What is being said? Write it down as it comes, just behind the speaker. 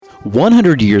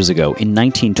100 years ago, in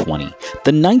 1920,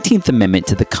 the 19th Amendment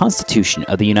to the Constitution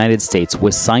of the United States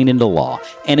was signed into law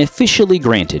and officially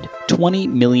granted 20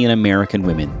 million American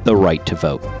women the right to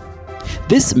vote.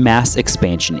 This mass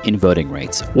expansion in voting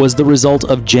rights was the result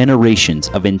of generations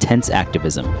of intense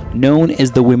activism known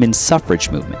as the women's suffrage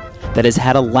movement that has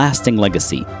had a lasting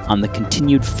legacy on the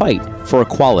continued fight for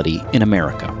equality in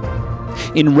America.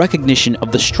 In recognition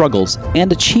of the struggles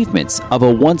and achievements of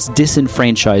a once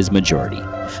disenfranchised majority,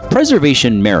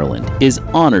 Preservation Maryland is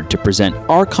honored to present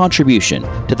our contribution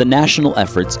to the national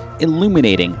efforts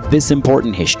illuminating this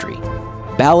important history.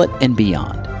 Ballot and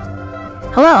Beyond.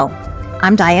 Hello,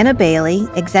 I'm Diana Bailey,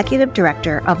 Executive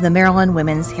Director of the Maryland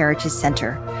Women's Heritage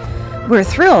Center. We're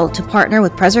thrilled to partner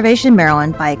with Preservation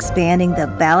Maryland by expanding the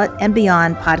Ballot and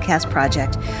Beyond podcast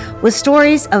project with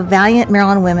stories of valiant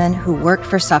Maryland women who worked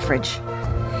for suffrage.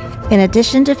 In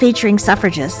addition to featuring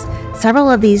suffragists,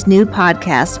 several of these new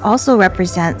podcasts also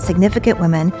represent significant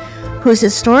women whose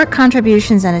historic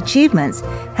contributions and achievements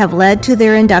have led to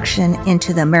their induction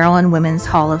into the Maryland Women's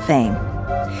Hall of Fame.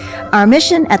 Our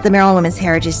mission at the Maryland Women's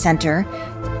Heritage Center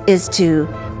is to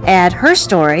add her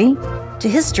story to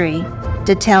history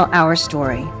to tell our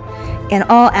story in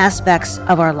all aspects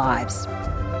of our lives.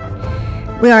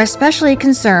 We are especially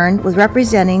concerned with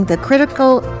representing the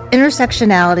critical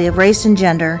intersectionality of race and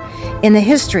gender in the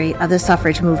history of the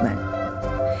suffrage movement.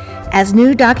 As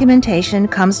new documentation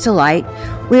comes to light,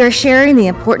 we are sharing the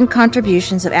important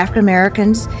contributions of African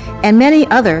Americans and many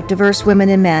other diverse women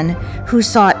and men who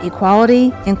sought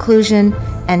equality, inclusion,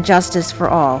 and justice for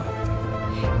all.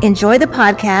 Enjoy the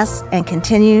podcast and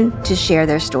continue to share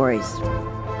their stories.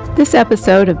 This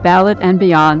episode of Ballot and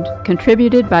Beyond,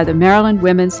 contributed by the Maryland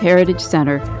Women's Heritage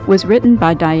Center, was written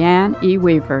by Diane E.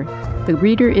 Weaver. The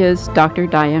reader is Dr.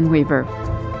 Diane Weaver.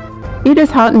 Edith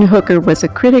Houghton Hooker was a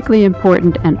critically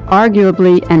important and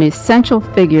arguably an essential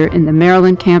figure in the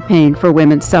Maryland campaign for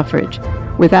women's suffrage.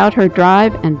 Without her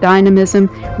drive and dynamism,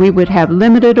 we would have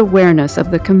limited awareness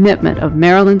of the commitment of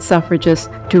Maryland suffragists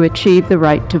to achieve the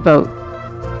right to vote.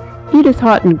 Edith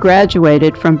Houghton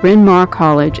graduated from Bryn Mawr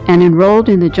College and enrolled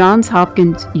in the Johns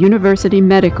Hopkins University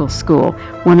Medical School,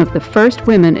 one of the first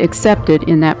women accepted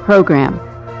in that program.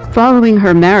 Following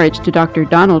her marriage to Dr.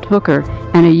 Donald Hooker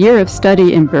and a year of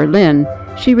study in Berlin,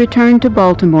 she returned to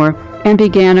Baltimore and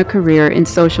began a career in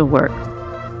social work.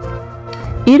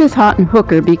 Edith Houghton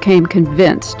Hooker became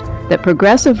convinced that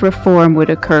progressive reform would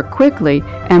occur quickly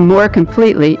and more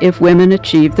completely if women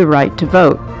achieved the right to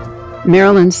vote.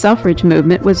 Maryland's suffrage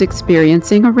movement was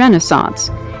experiencing a renaissance,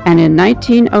 and in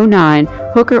 1909,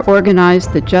 Hooker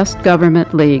organized the Just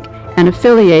Government League and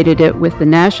affiliated it with the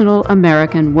National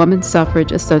American Woman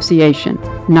Suffrage Association,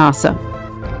 NASA.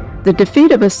 The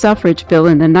defeat of a suffrage bill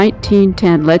in the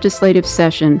 1910 legislative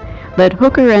session led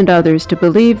Hooker and others to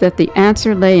believe that the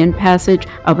answer lay in passage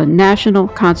of a national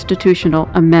constitutional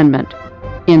amendment.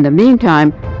 In the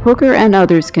meantime, Hooker and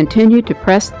others continued to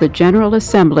press the General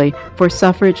Assembly for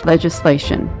suffrage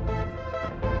legislation.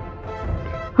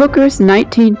 Hooker's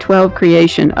 1912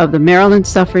 creation of the Maryland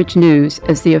Suffrage News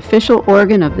as the official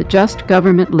organ of the Just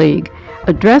Government League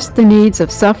addressed the needs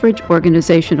of suffrage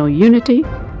organizational unity,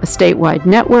 a statewide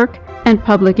network, and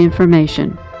public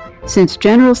information. Since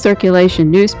general circulation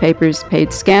newspapers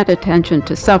paid scant attention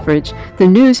to suffrage, the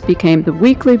news became the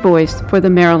weekly voice for the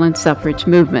Maryland suffrage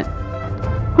movement.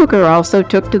 Hooker also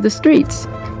took to the streets,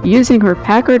 using her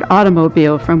Packard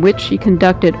automobile from which she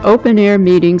conducted open-air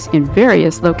meetings in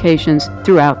various locations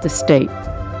throughout the state.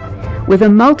 With a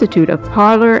multitude of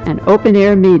parlor and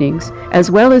open-air meetings,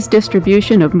 as well as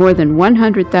distribution of more than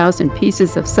 100,000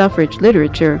 pieces of suffrage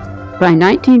literature, by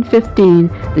 1915,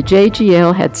 the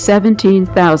JGL had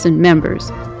 17,000 members.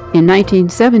 In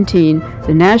 1917,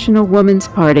 the National Woman's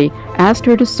Party asked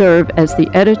her to serve as the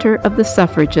editor of The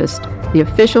Suffragist, the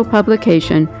official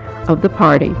publication of the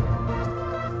party.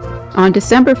 On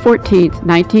December 14,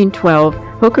 1912,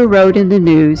 Hooker wrote in the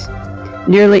News,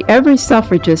 "Nearly every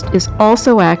suffragist is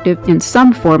also active in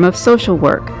some form of social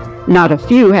work. Not a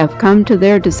few have come to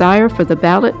their desire for the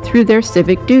ballot through their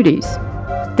civic duties.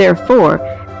 Therefore,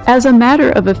 as a matter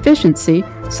of efficiency,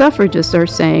 suffragists are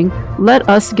saying, 'Let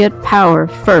us get power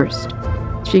first.'"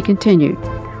 She continued,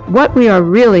 "What we are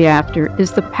really after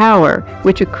is the power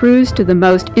which accrues to the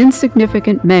most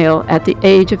insignificant male at the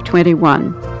age of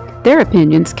 21. Their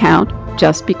opinions count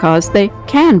just because they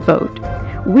can vote.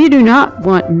 We do not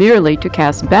want merely to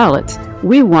cast ballots,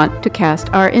 we want to cast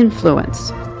our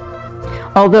influence."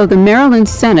 Although the Maryland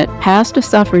Senate passed a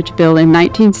suffrage bill in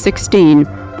 1916,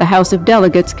 the House of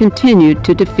Delegates continued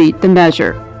to defeat the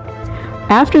measure.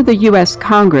 After the U.S.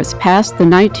 Congress passed the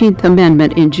 19th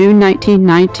Amendment in June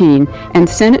 1919 and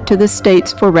sent it to the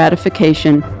states for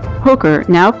ratification, Hooker,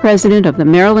 now president of the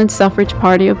Maryland Suffrage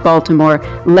Party of Baltimore,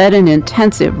 led an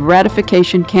intensive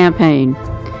ratification campaign.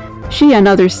 She and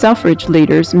other suffrage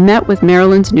leaders met with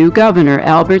Maryland's new governor,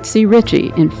 Albert C.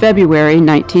 Ritchie, in February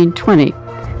 1920.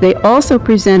 They also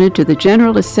presented to the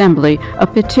General Assembly a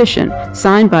petition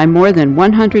signed by more than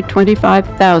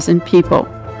 125,000 people.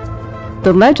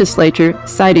 The legislature,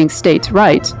 citing states'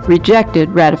 rights, rejected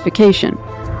ratification.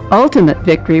 Ultimate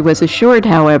victory was assured,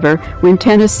 however, when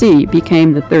Tennessee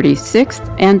became the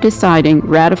 36th and deciding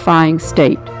ratifying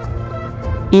state.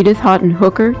 Edith Houghton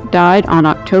Hooker died on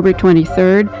October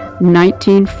 23,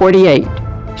 1948.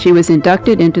 She was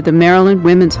inducted into the Maryland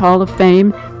Women's Hall of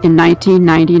Fame in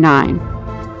 1999.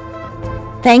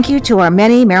 Thank you to our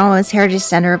many Maryland Women's Heritage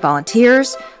Center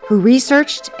volunteers who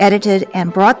researched, edited,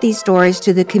 and brought these stories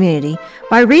to the community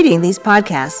by reading these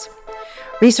podcasts.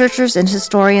 Researchers and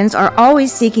historians are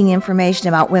always seeking information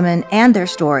about women and their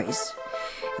stories.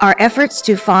 Our efforts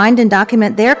to find and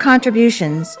document their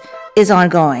contributions is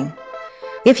ongoing.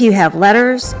 If you have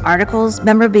letters, articles,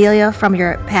 memorabilia from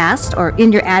your past or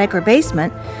in your attic or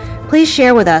basement, please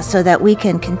share with us so that we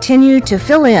can continue to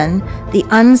fill in the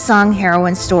unsung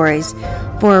heroine stories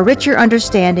for a richer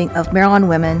understanding of Maryland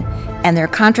women and their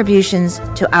contributions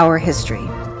to our history.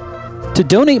 To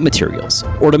donate materials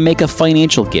or to make a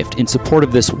financial gift in support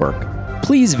of this work,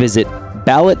 please visit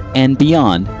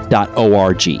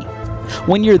ballotandbeyond.org.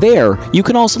 When you're there, you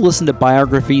can also listen to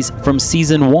biographies from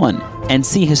Season 1 and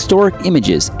see historic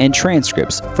images and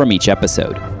transcripts from each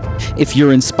episode. If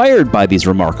you're inspired by these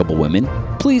remarkable women,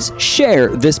 please share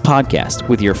this podcast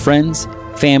with your friends,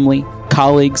 family,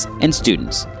 colleagues, and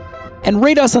students. And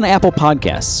rate us on Apple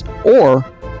Podcasts, or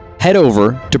head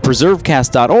over to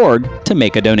preservecast.org to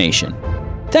make a donation.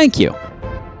 Thank you.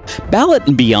 Ballot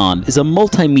and Beyond is a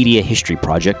multimedia history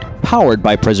project powered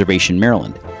by Preservation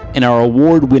Maryland and our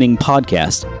award-winning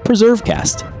podcast,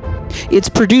 PreserveCast. It's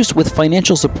produced with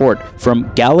financial support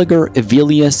from Gallagher,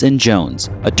 Evelius, and Jones,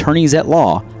 attorneys at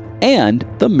law, and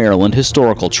the Maryland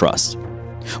Historical Trust.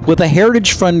 With a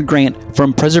Heritage Fund grant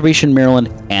from Preservation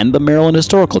Maryland and the Maryland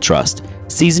Historical Trust,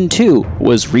 Season 2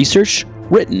 was researched,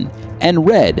 written, and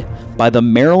read by the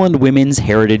Maryland Women's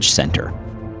Heritage Center.